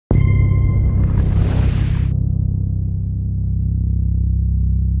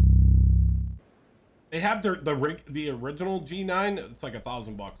have the original G9. It's like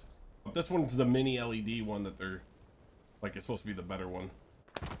 $1,000. But this one's the mini LED one that they're like, it's supposed to be the better one.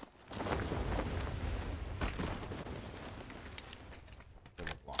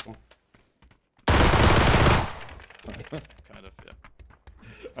 Block them. Kind of, yeah.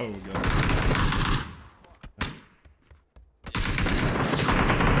 Oh god.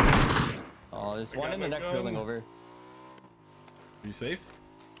 Oh, there's one in the next building over. Are you safe?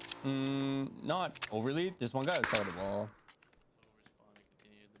 Not overly. There's one guy outside the wall. Respawn and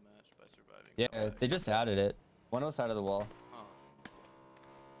continued the match by surviving. Yeah, they just added it. One outside of the wall. Oh.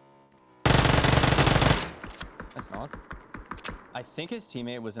 That's not. I think his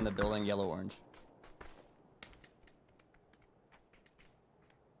teammate was in the building yellow-orange.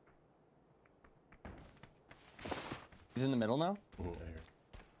 He's in the middle now?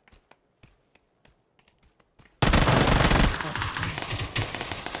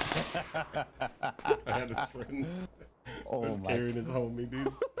 I had his friend. Oh, I was my. carrying his homie,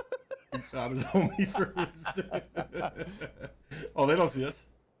 dude. He shot his homie first. Oh, they don't see us.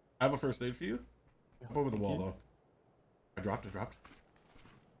 I have a first aid for you. Up over the wall, though. I dropped.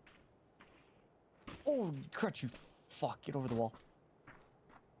 Oh, Crutch, you fuck. Get over the wall.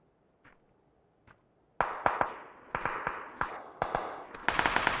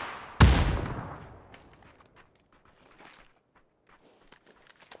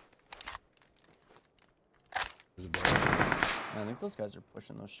 There's a bar. I think those guys are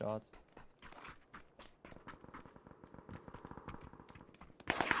pushing those shots.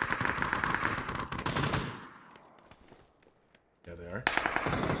 Yeah, they are.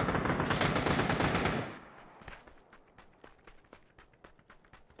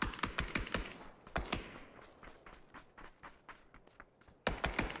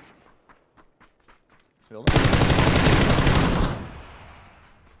 This building.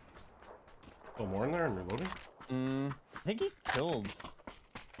 Still more in there and reloading? I think he killed.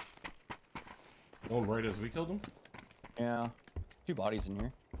 Going right as we killed him? Yeah. 2 bodies in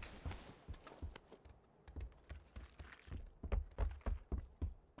here.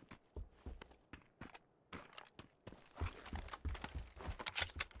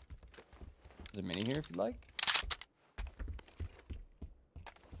 There's a mini here if you'd like.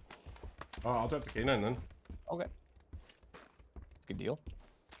 Oh, I'll drop the K9 then. Okay. It's a good deal.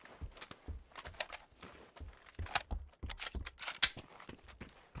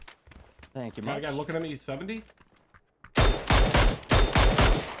 Thank you, My much. guy looking at me, 70.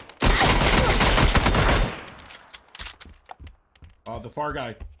 The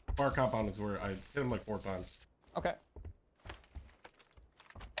far compound is where I hit him like 4 times. Okay.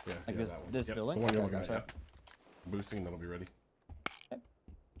 Yeah, Like yeah, this, that one. this Yep, building? the one you're Okay, looking at, gotcha. yeah. Boosting, that'll be ready.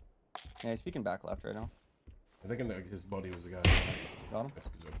 Yeah, he's speaking back left right now. I think his buddy was the guy. Got him. That's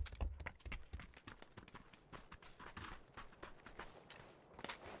good.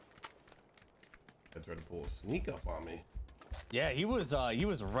 I tried to pull a sneak up on me. Yeah, he was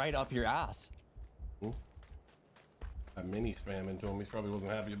right up your ass. Ooh. I mini spam into him. He probably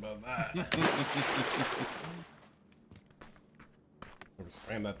wasn't happy about that. Never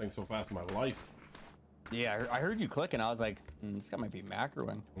spammed that thing so fast in my life. Yeah, I heard you click and I was like, this guy might be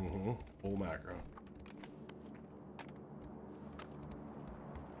macroing. Mm-hmm. Full macro.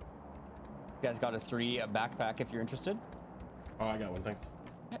 You guys got a 3 backpack if you're interested. Oh, I got one. Thanks.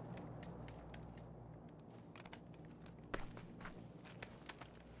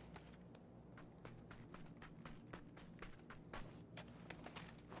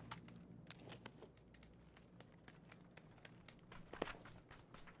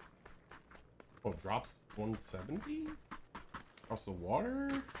 Oh, drop 170 across the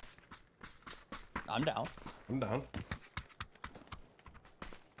water. I'm down. I'm down.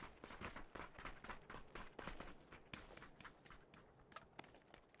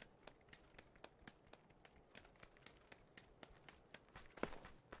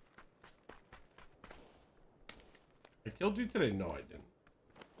 I killed you today? No, I didn't.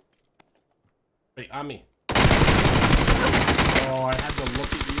 Wait, on me. Oh, I had to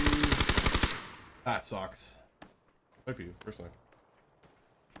look at you. That sucks. Wait for you, first time.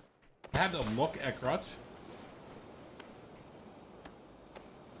 I had to look at Crutch.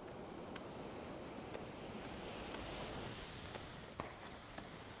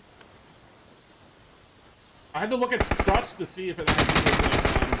 I had to look at Crutch to see if it actually was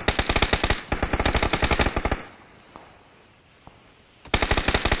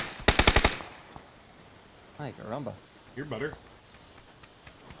Hi, caramba. You're better.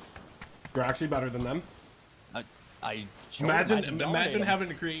 You're actually better than them. I imagine having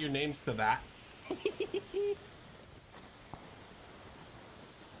to create your names to that.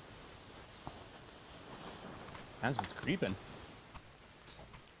 Hans was creeping.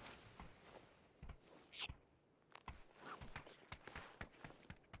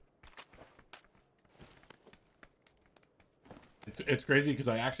 It's crazy because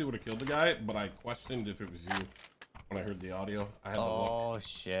I actually would have killed the guy, but I questioned if it was you when I heard the audio. I had to look. Oh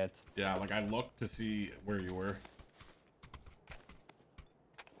shit. Yeah, like I looked to see where you were.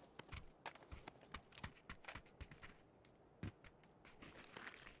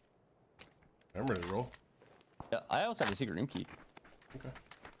 I'm ready to roll. Yeah, I also have a secret room key. Okay.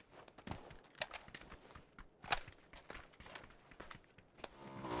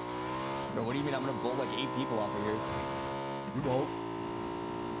 Bro, what do you mean I'm gonna bolt like 8 people off of here? You won't.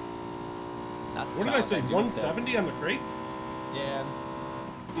 That's What did I say? 170 on the crates? Yeah.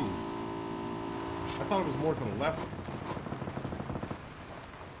 I thought it was more to the left.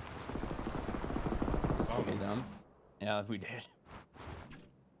 Let's look at them. Yeah, we did.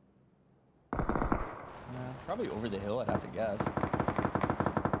 Probably over the hill, I'd have to guess.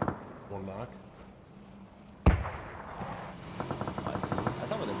 One knock. I see. I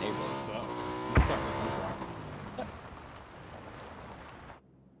saw where the neighbor was.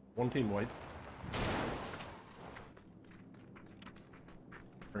 One team white.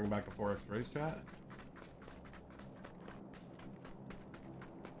 Bring back the 4x race chat.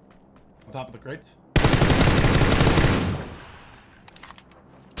 On top of the crates.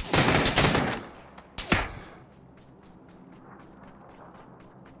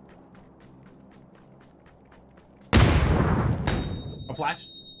 A flash.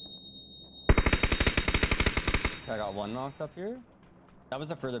 I got one knocked up here. That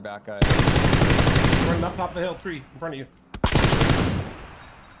was a further back guy. Running up top of the hill, tree in front of you.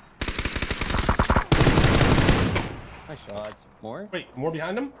 Nice shots. More? Wait, more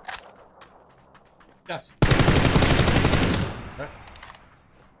behind him? Yes. Okay.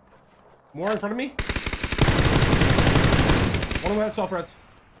 More in front of me. One of them has self-res.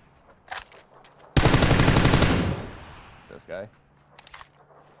 It's this guy.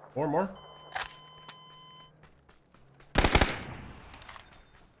 More.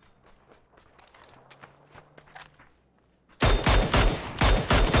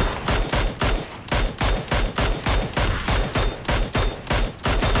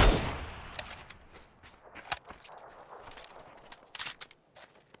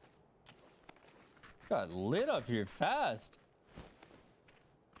 Got lit up here fast.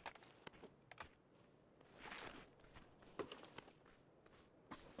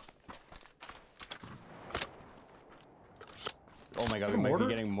 Oh my god, we might be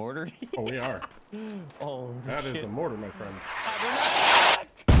getting mortared. Oh, we are. Oh, that shit. is the mortar, my friend.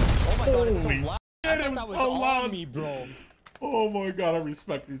 Oh my god, it's so Holy loud. shit, I it thought was that was so on loud. me, bro. Oh my god, I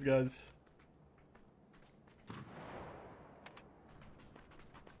respect these guys.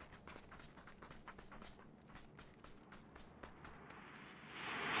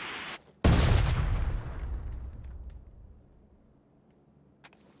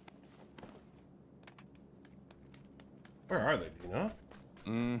 Where are they, do you know?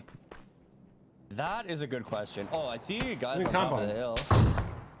 That is a good question. Oh, I see you guys In on top of compound. the hill.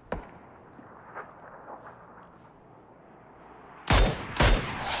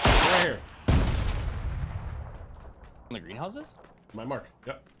 Right here. In the greenhouses? My mark.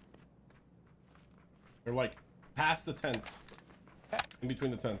 Yep. They're like past the tent. In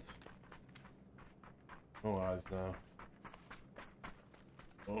between the tents. No eyes now.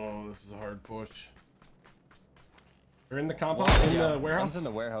 Oh, this is a hard push. They're in the compound? In the warehouse? One's in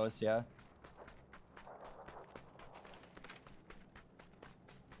the warehouse, yeah.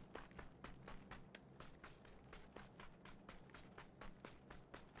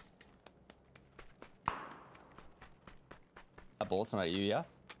 That bullet's not you, yeah?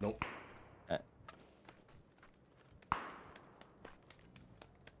 Nope. Okay.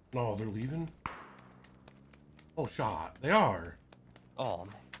 No, they're leaving? Oh, shot. They are. Oh,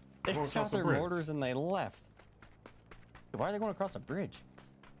 man. They Going just got across the their bridge. mortars and they left. Why are they going across a bridge?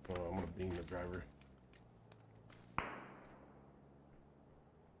 Oh, I'm gonna beam the driver.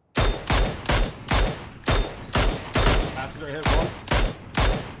 Passenger hit one.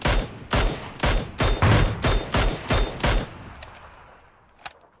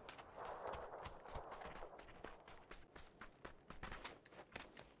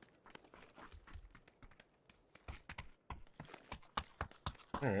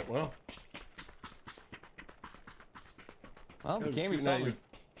 All right, well. Well, Yeah, we can't shooting at be you.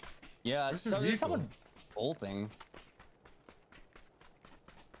 Yeah, Where's their so there's vehicle? someone bolting.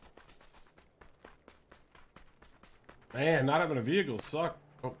 Man, not having a vehicle suck.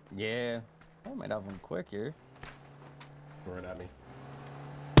 Oh, Yeah. I might have one quick here. right at me.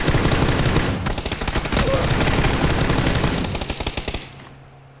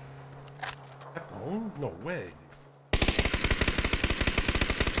 Redzone? No way.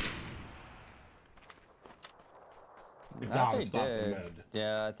 They gotta They stop the did. med.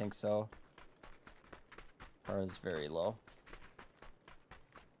 Yeah, I think so. Car is very low.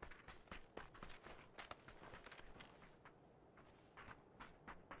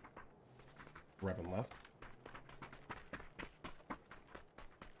 Repping left.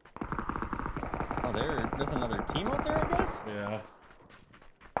 Oh, there's another team out there, I guess? Yeah.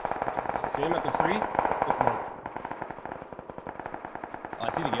 See him at the tree? This mark. Oh, I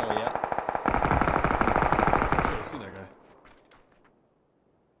see the yellow, yeah. I see that guy.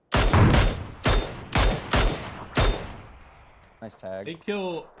 Nice tags. They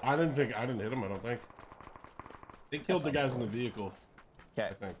kill. I didn't hit him. I don't think. They killed the guys in the vehicle. Okay.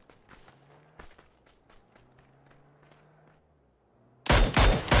 I think.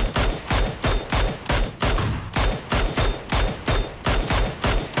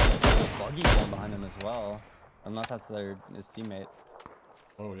 There's a buggy going behind them as well. Unless that's his teammate.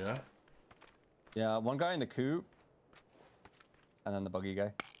 Oh yeah. Yeah, one guy in the coupe. And then the buggy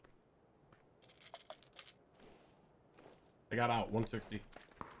guy. I got out 160.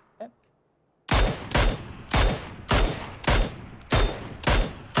 Yep.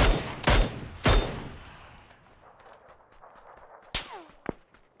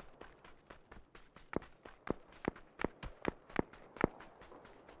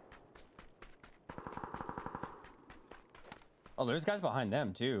 Oh, there's guys behind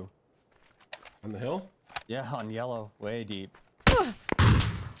them too. On the hill? Yeah, on yellow, way deep.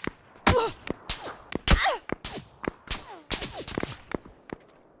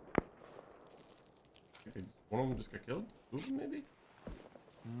 One of them just got killed? Two of them maybe?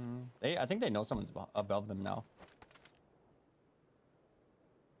 I think they know someone's above them now.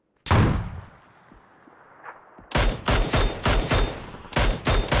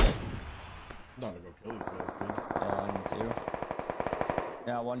 Not gonna go kill these guys, dude. Yeah, I need to.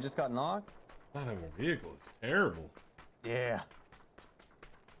 Yeah, one just got knocked. Not having a vehicle is terrible. Yeah.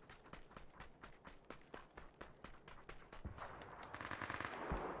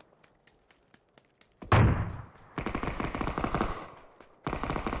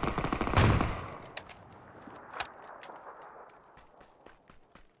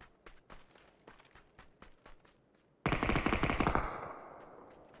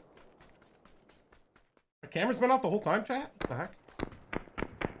 The camera's been off the whole time, chat? What the heck?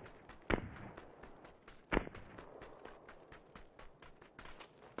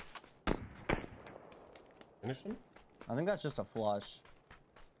 Finish him? I think that's just a flush.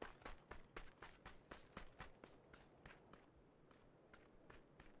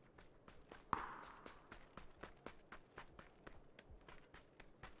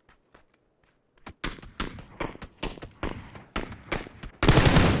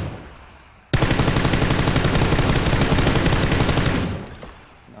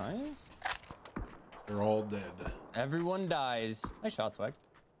 Nice. They're all dead. Everyone dies. Nice shot, Swag.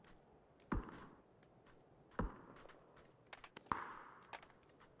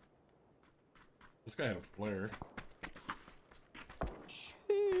 This guy had a flare.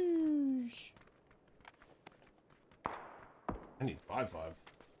 Sheesh. I need 5-5.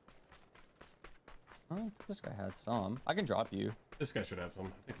 Oh, this guy had some. I can drop you. This guy should have some. I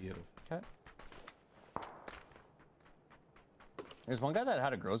think he hit him. Okay. There's one guy that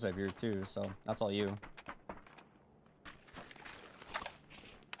had a grows over here too, so that's all you.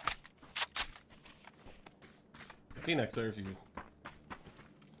 Next there if you.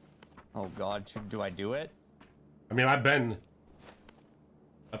 Oh god, do I do it? I mean, I've been.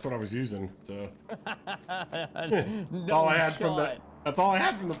 That's what I was using, so. No all I had from shot. that's all I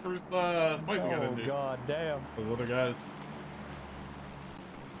had from the first fight we got Oh into. god damn. Those other guys.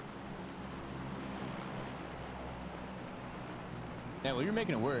 Yeah, well, you're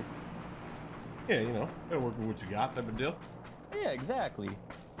making it work. Yeah, you know, gotta work with what you got, type of deal. Yeah, exactly.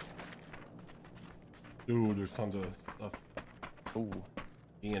 Dude, there's tons of stuff Ooh.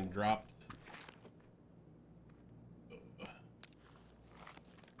 being dropped.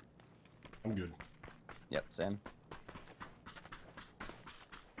 I'm good. Yep, same.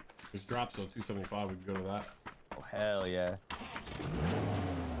 There's drops, so 275. We can go to that. Oh hell yeah.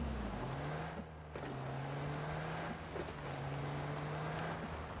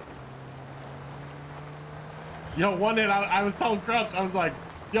 Yo, one hit, I was telling Crutch, I was like,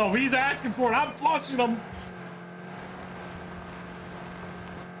 yo, if he's asking for it, I'm flushing him.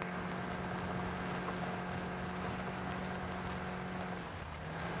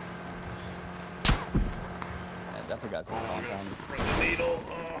 Yeah, definitely got some compound. The needle.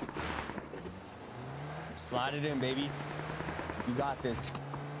 Slide it in, baby. You got this.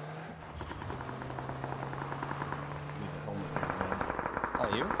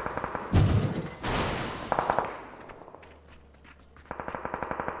 Oh, you?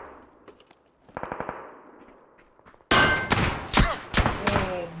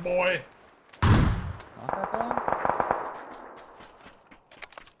 Oh boy. Knock that guy?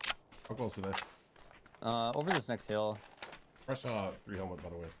 How close are they? Over this next hill. Fresh 3 helmet, by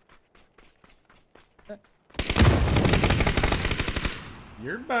the way.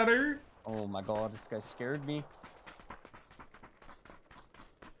 You're better. Oh my god, this guy scared me.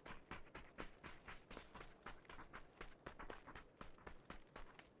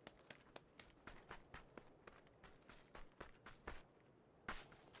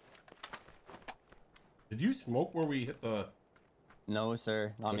 Did you smoke where we hit the... No,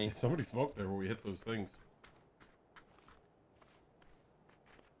 sir, not me. Somebody smoked there where we hit those things.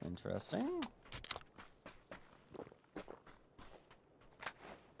 Interesting.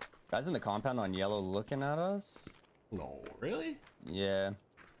 Guys in the compound on yellow looking at us. No, really? Yeah.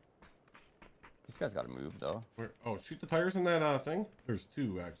 This guy's got to move though. Where? Oh, shoot the tires in that thing? There's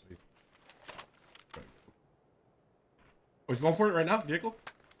 2 actually. Oh, he's going for it right now, vehicle.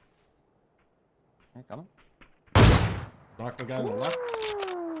 Hey, come Knock the guy on the left.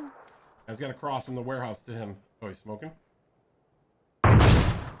 Guy's got to cross from the warehouse to him. Oh, he's smoking.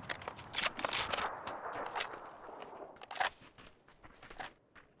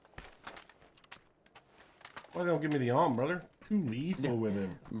 Why they don't give me the arm, brother? Too lethal with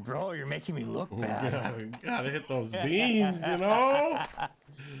him. Bro, you're making me look bad. Gotta hit those beams, you know?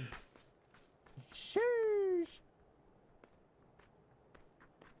 Sheesh.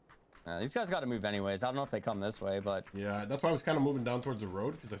 These guys got to move anyways. I don't know if they come this way, but Yeah, that's why I was kind of moving down towards the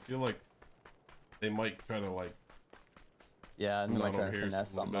road, because I feel like they might try to, like... yeah, and they might down try over to here finesse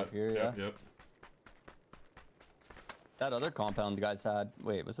just a little something up bit. here. Yep, Yeah. yep. That other compound the guys had.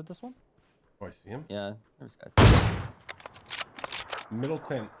 Wait, was it this one? Oh, I see him. Yeah, there's guys. Middle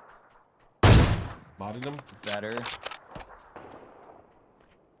tent. Bodied him. Better.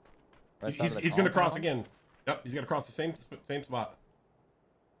 Right side of the He's gonna cross compound. again. Yep, he's gonna cross the same spot.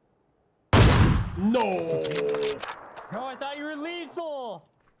 No! No, I thought you were lethal.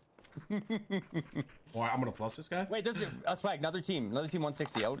 Boy, I'm gonna plus this guy. Wait, there's a swag. Another team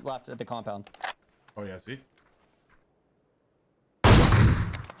 160 out left at the compound. Oh yeah, see?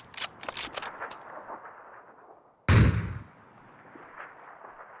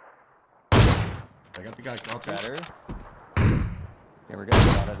 I got the guy crouching. Better. Okay, we're gonna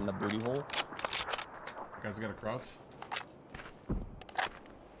got it in the booty hole. Guys got a crouch.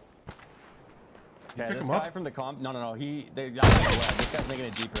 Okay, pick this him guy up? from the comp. No. This guy's making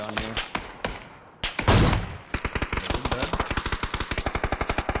it deeper on me.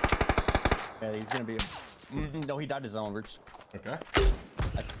 Yeah, he's gonna be. No, he died his own. Okay.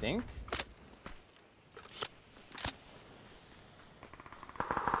 I think.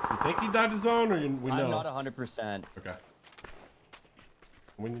 You think he died his own, or we know? I'm not 100%. Okay.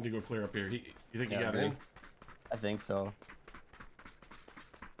 We need to go clear up here. You think he got really. in? I think so.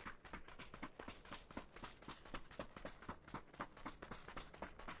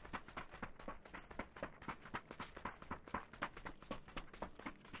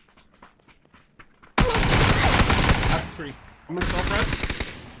 Tree. I'm gonna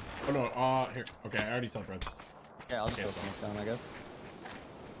self-res. Oh no, here. Okay, I already self-res. Yeah, I'll just go smoke down, I guess.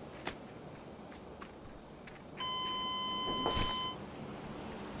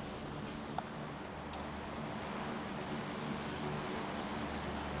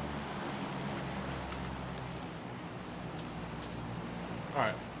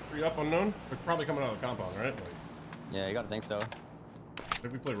 Alright, 3 up unknown. They're probably coming out of the compound, right? Like, Yeah, you gotta think so. I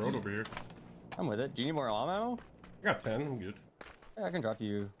think we play road over here. I'm with it. Do you need more ammo? I got 10, I'm good. Yeah, I can drop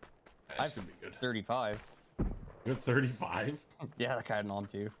you. That should be good. 35. You have 35? Yeah, that guy had an arm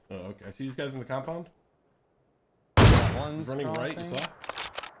too. Oh, okay. I see these guys in the compound. That one's Running right, crossing. you saw?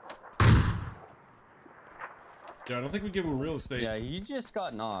 Yeah, I don't think we give him real estate. Yeah, he just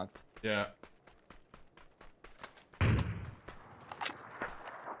got knocked. Yeah.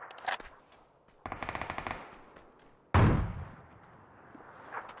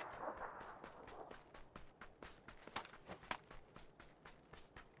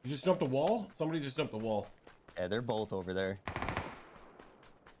 You just jumped a wall? Somebody just jumped a wall. Yeah, they're both over there.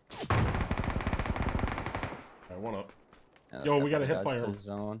 Alright, one up. Yeah, let's Yo, go we got a for the hip guys fire. to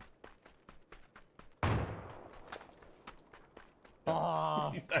zone.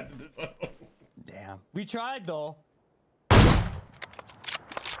 Oh, He died in the zone. damn. We tried though.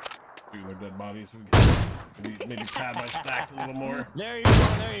 Dude, they're dead bodies. Maybe pad my stacks a little more. There you go.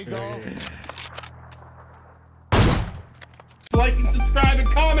 There you go. Yeah. Like and subscribe and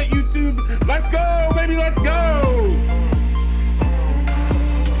comment, YouTube. Let's go, baby, let's go.